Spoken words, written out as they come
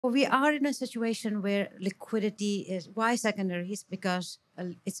We are in a situation where liquidity is why secondaries, because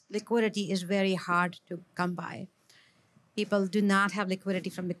liquidity is very hard to come by. People do not have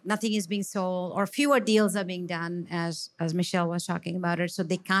liquidity nothing is being sold, or fewer deals are being done, as Michelle was talking about it. So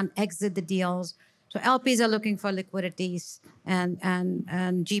they can't exit the deals. So LPs are looking for liquidities, and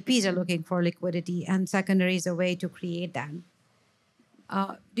GPs are looking for liquidity, and secondary is a way to create that.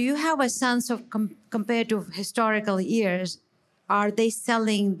 Do you have a sense of compared to historical years, are they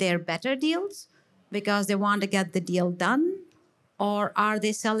selling their better deals because they want to get the deal done? Or are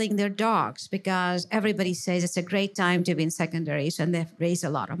they selling their dogs because everybody says it's a great time to be in secondaries and they've raised a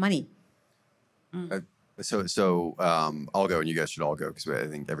lot of money? I'll go and you guys should all go because I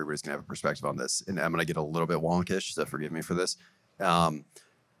think everybody's going to have a perspective on this. And I'm going to get a little bit wonkish, so forgive me for this.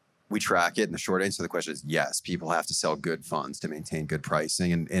 We track it, and the short answer to the question is yes, people have to sell good funds to maintain good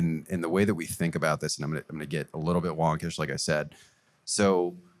pricing. And the way that we think about this, and I'm going to get a little bit wonkish, like I said.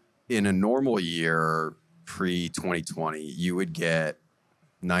 So in a normal year, pre-2020, you would get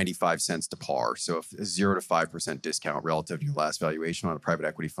 95 cents to par. So if a 0 to 5% discount relative to your last valuation on a private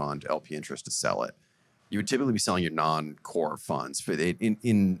equity fund, LP interest to sell it. You would typically be selling your non-core funds.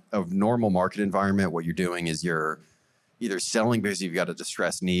 In a normal market environment, what you're doing is you're either selling because you've got a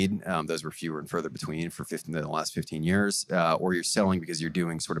distressed need. Those were fewer and further between for the last 15 years. Or you're selling because you're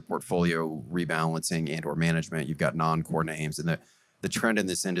doing sort of portfolio rebalancing and or management. You've got non-core names. And the trend in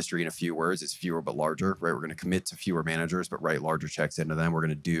this industry, in a few words, is fewer but larger, right? We're going to commit to fewer managers, but write larger checks into them. We're going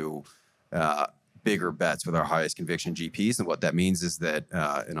to do bigger bets with our highest conviction GPs. And what that means is that,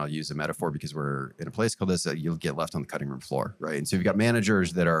 and I'll use a metaphor because we're in a place called this, you'll get left on the cutting room floor, right? And so you've got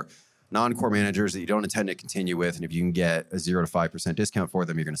managers that are non-core managers that you don't intend to continue with. And if you can get a 0 to 5% discount for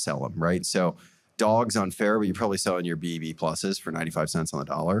them, you're going to sell them, right? So dog's unfair, but you're probably selling your BEB pluses for 95 cents on the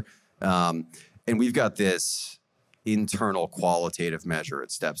dollar. And we've got this internal qualitative measure at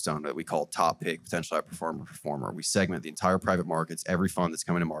StepStone that we call top pick, potential outperformer, performer. We segment the entire private markets, every fund that's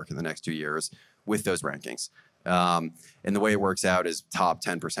coming to market in the next 2 years with those rankings. And the way it works out is top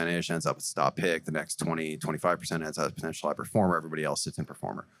 10% ends up as top pick. The next 20, 25% ends up as potential outperformer. Everybody else sits in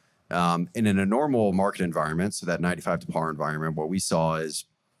performer. And in a normal market environment, so that 95 to par environment, what we saw is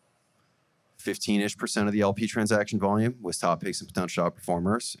 15-ish% of the LP transaction volume was top picks and potential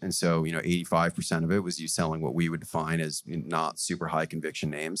outperformers. And so, 85% of it was you selling what we would define as not super high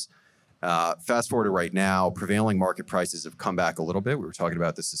conviction names. Fast forward to right now, prevailing market prices have come back a little bit. We were talking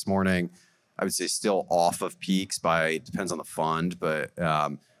about this morning. I would say still off of peaks it depends on the fund, but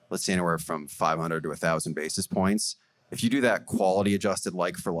let's say anywhere from 500 to 1,000 basis points. If you do that quality adjusted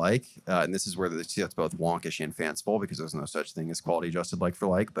like for like, and this is where it's both wonkish and fanciful because there's no such thing as quality adjusted like for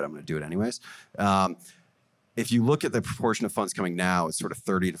like, but I'm going to do it anyways. If you look at the proportion of funds coming now, it's sort of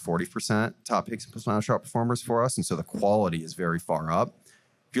 30 to 40% top picks and potential outperformers for us. And so the quality is very far up.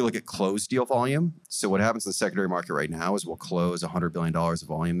 If you look at closed deal volume, so what happens in the secondary market right now is we'll close $100 billion of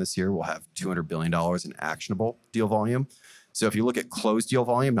volume this year. We'll have $200 billion in actionable deal volume. So if you look at closed deal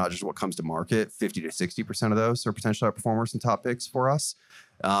volume, not just what comes to market, 50 to 60% of those are potential outperformers and top picks for us.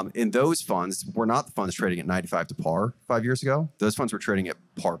 In those funds, we're not the funds trading at 95 to par 5 years ago. Those funds were trading at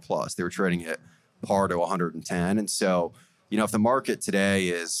par plus. They were trading at par to 110. And so, if the market today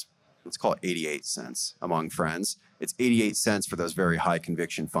is, let's call it 88 cents among friends, it's 88 cents for those very high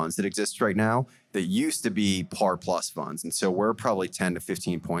conviction funds that exist right now that used to be par plus funds. And so we're probably 10 to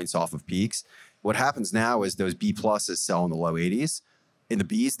 15 points off of peaks. What happens now is those B pluses sell in the low 80s. In the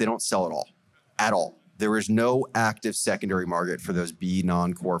Bs, they don't sell at all. There is no active secondary market for those B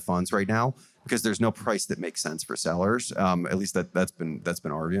non-core funds right now because there's no price that makes sense for sellers. At least that's been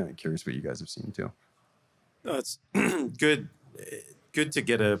our view. I'm curious what you guys have seen too. No, it's good to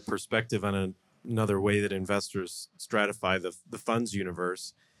get a perspective on another way that investors stratify the funds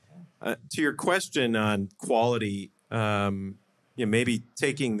universe. To your question on quality, maybe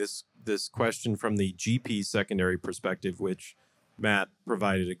taking this question from the GP secondary perspective, which Matt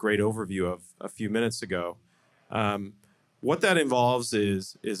provided a great overview of a few minutes ago. What that involves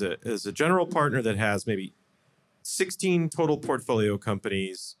is a general partner that has maybe 16 total portfolio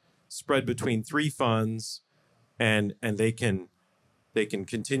companies spread between 3 funds, and they can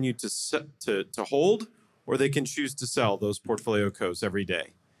continue to hold, or they can choose to sell those portfolio co's every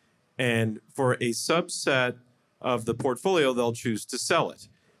day. And for a subset of the portfolio, they'll choose to sell it.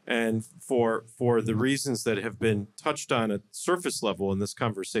 And for the reasons that have been touched on at surface level in this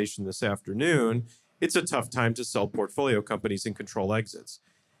conversation this afternoon, it's a tough time to sell portfolio companies and control exits.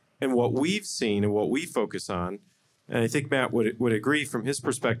 And what we've seen and what we focus on, and I think Matt would agree from his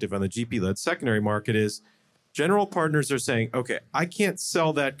perspective on the GP-led secondary market, is general partners are saying, okay, I can't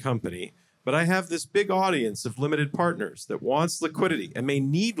sell that company but I have this big audience of limited partners that wants liquidity and may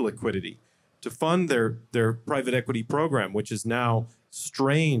need liquidity to fund their private equity program, which is now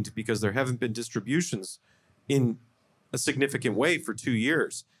strained because there haven't been distributions in a significant way for 2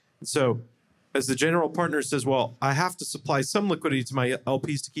 years. And so as the general partner says, well, I have to supply some liquidity to my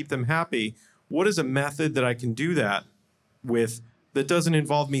LPs to keep them happy, what is a method that I can do that with that doesn't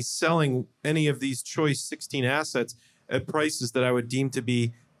involve me selling any of these choice 16 assets at prices that I would deem to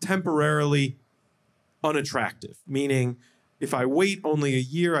be temporarily unattractive? Meaning, if I wait only a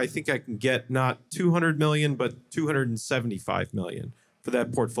year, I think I can get not 200 million, but 275 million for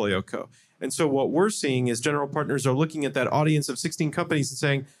that portfolio co. And so what we're seeing is general partners are looking at that audience of 16 companies and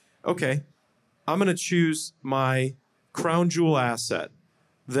saying, okay, I'm going to choose my crown jewel asset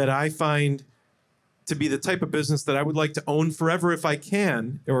that I find to be the type of business that I would like to own forever if I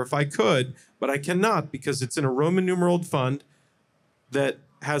can, or if I could, but I cannot because it's in a Roman numeral fund that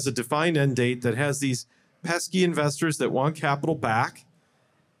has a defined end date, that has these pesky investors that want capital back.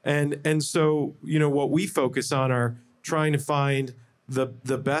 And so, you know, what we focus on are trying to find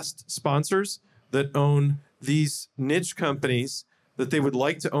the best sponsors that own these niche companies that they would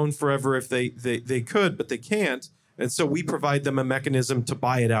like to own forever if they could, but they can't. And so we provide them a mechanism to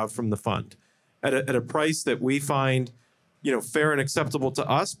buy it out from the fund at a price that we find, you know, fair and acceptable to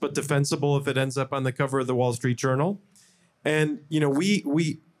us, but defensible if it ends up on the cover of the Wall Street Journal. And, you know,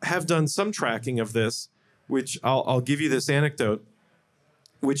 we have done some tracking of this, which I'll give you this anecdote,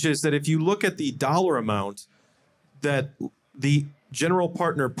 which is that if you look at the dollar amount that the general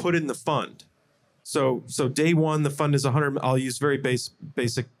partner put in the fund, so day one, the fund is 100, I'll use very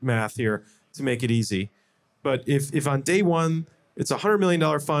basic math here to make it easy. But if on day one, it's a $100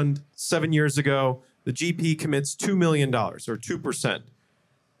 million fund 7 years ago, the GP commits $2 million or 2%.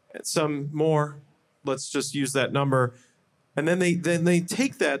 And some more, let's just use that number. And then they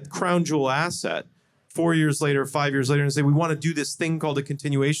take that crown jewel asset 4 years later, 5 years later, and say, we want to do this thing called a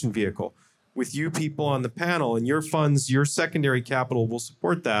continuation vehicle with you people on the panel, and your funds, your secondary capital will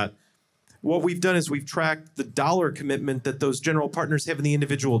support that. What we've done is we've tracked the dollar commitment that those general partners have in the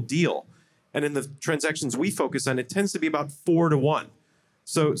individual deal. And in the transactions we focus on, it tends to be about 4 to 1.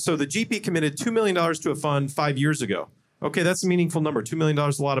 So the GP committed $2 million to a fund 5 years ago. Okay, that's a meaningful number. $2 million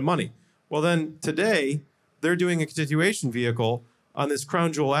is a lot of money. Well, then today, they're doing a continuation vehicle on this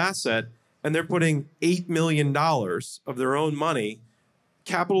crown jewel asset, and they're putting $8 million of their own money,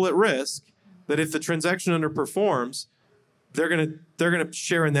 capital at risk, that if the transaction underperforms, they're gonna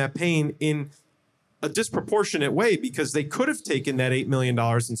share in that pain in a disproportionate way, because they could have taken that $8 million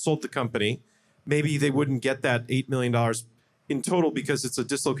and sold the company. Maybe they wouldn't get that $8 million in total because it's a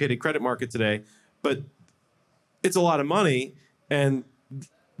dislocated credit market today, but it's a lot of money. And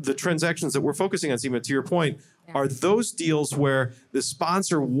the transactions that we're focusing on, Seema, to your point, are those deals where the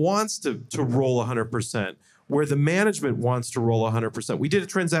sponsor wants to roll 100%, where the management wants to roll 100%. We did a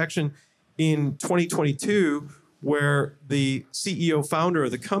transaction in 2022 where the CEO founder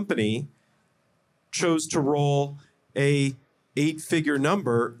of the company chose to roll a 8-figure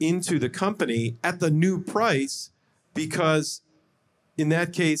number into the company at the new price, because in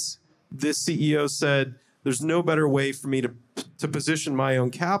that case, this CEO said, there's no better way for me to position my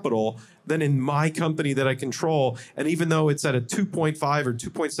own capital than in my company that I control. And even though it's at a 2.5 or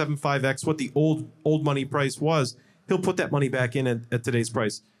 2.75x what the old money price was, he'll put that money back in at today's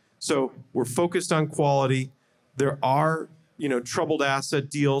price. So we're focused on quality. There are, you know, troubled asset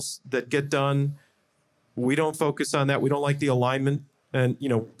deals that get done. We don't focus on that. We don't like the alignment. And, you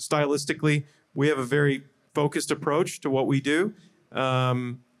know, stylistically, we have a very focused approach to what we do.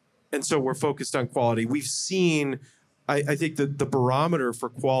 And so we're focused on quality. We've seen, I think, the barometer for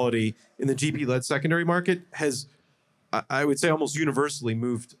quality in the GP-led secondary market has, I would say, almost universally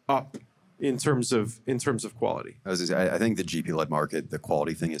moved up in terms of quality. I think the GP-led market, the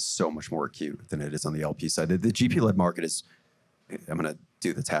quality thing is so much more acute than it is on the LP side. The GP-led market is, I'm going to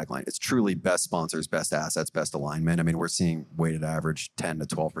do the tagline, it's truly best sponsors, best assets, best alignment. I mean, we're seeing weighted average 10 to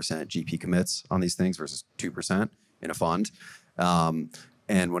 12% GP commits on these things versus 2% in a fund.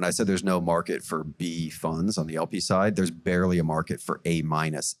 And when I said there's no market for B funds on the LP side, there's barely a market for A-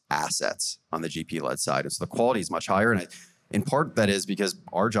 assets on the GP-led side. And so the quality is much higher. And in part, that is because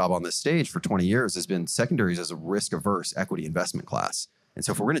our job on this stage for 20 years has been secondaries as a risk-averse equity investment class. And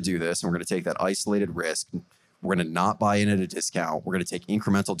so if we're going to do this and we're going to take that isolated risk, we're going to not buy in at a discount, we're going to take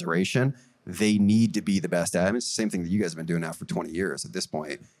incremental duration, they need to be the best at it. It's the same thing that you guys have been doing now for 20 years at this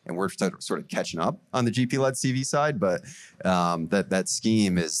point, and we're sort of catching up on the GP-led CV side, but that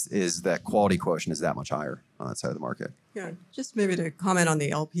scheme is that quality quotient is that much higher on that side of the market. Yeah, just maybe to comment on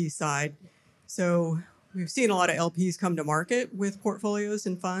the LP side. So we've seen a lot of LPs come to market with portfolios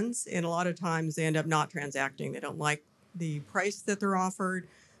and funds, and a lot of times they end up not transacting. They don't like the price that they're offered,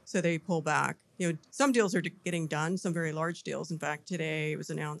 so they pull back. Some deals are getting done, some very large deals. In fact, today it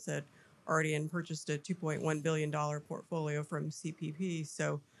was announced that Ardian purchased a $2.1 billion portfolio from CPP.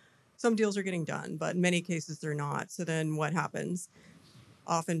 So some deals are getting done, but in many cases they're not. So then what happens?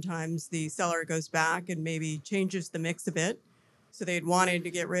 Oftentimes the seller goes back and maybe changes the mix a bit. So they'd wanted to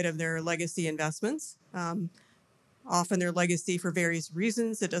get rid of their legacy investments. Often their legacy for various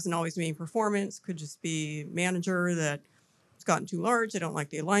reasons. It doesn't always mean performance. Could just be manager that it's gotten too large. They don't like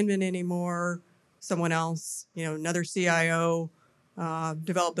the alignment anymore. Someone else, another CIO,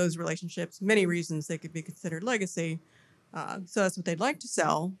 develop those relationships. Many reasons they could be considered legacy. So that's what they'd like to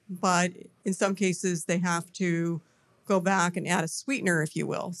sell. But in some cases, they have to go back and add a sweetener, if you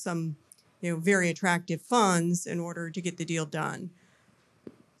will, some very attractive funds in order to get the deal done.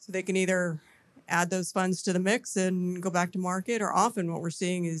 So they can either add those funds to the mix and go back to market, or often what we're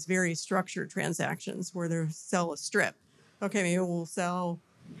seeing is very structured transactions where they sell a strip. Okay, maybe we'll sell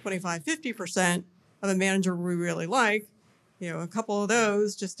 25, 50% of a manager we really like, a couple of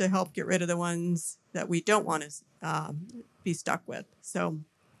those just to help get rid of the ones that we don't want to be stuck with. So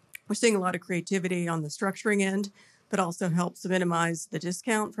we're seeing a lot of creativity on the structuring end, but also helps to minimize the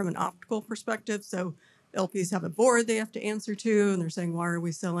discount from an optical perspective. So LPs have a board they have to answer to, and they're saying, why are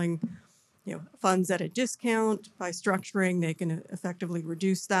we selling funds at a discount? By structuring, they can effectively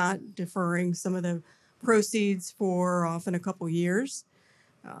reduce that, deferring some of the proceeds for often a couple years.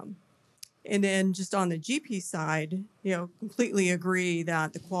 And then just on the GP side, completely agree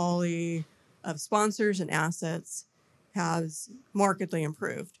that the quality of sponsors and assets has markedly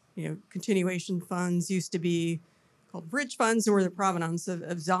improved. Continuation funds used to be called bridge funds, or the provenance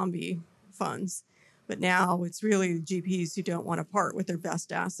of zombie funds. But now it's really GPs who don't want to part with their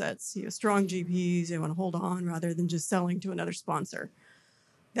best assets. Strong GPs, they want to hold on rather than just selling to another sponsor.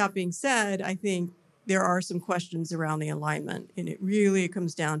 That being said, I think there are some questions around the alignment, and it really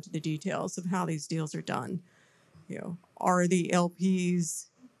comes down to the details of how these deals are done. Are the LPs,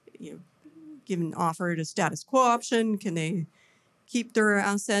 offered a status quo option? Can they keep their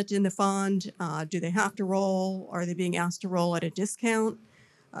asset in the fund? Do they have to roll? Are they being asked to roll at a discount?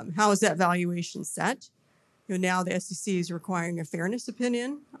 How is that valuation set? Now the SEC is requiring a fairness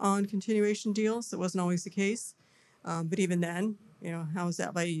opinion on continuation deals. That wasn't always the case. But even then, how is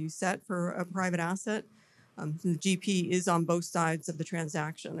that value set for a private asset? The GP is on both sides of the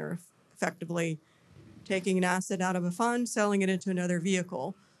transaction. They're effectively taking an asset out of a fund, selling it into another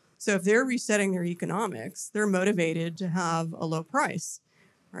vehicle. So if they're resetting their economics, they're motivated to have a low price,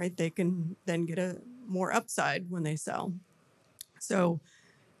 right? They can then get a more upside when they sell. So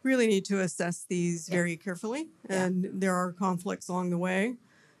really need to assess these very carefully, and there are conflicts along the way.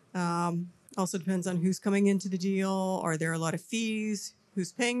 Also depends on who's coming into the deal. Are there a lot of fees?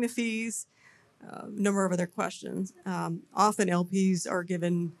 Who's paying the fees? A number of other questions. Often LPs are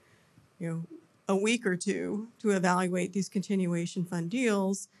given, a week or two to evaluate these continuation fund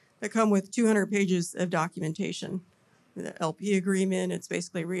deals that come with 200 pages of documentation. The LP agreement, it's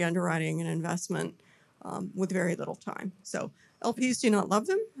basically re-underwriting an investment with very little time. So LPs do not love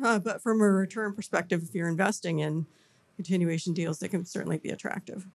them, but from a return perspective, if you're investing in continuation deals, they can certainly be attractive.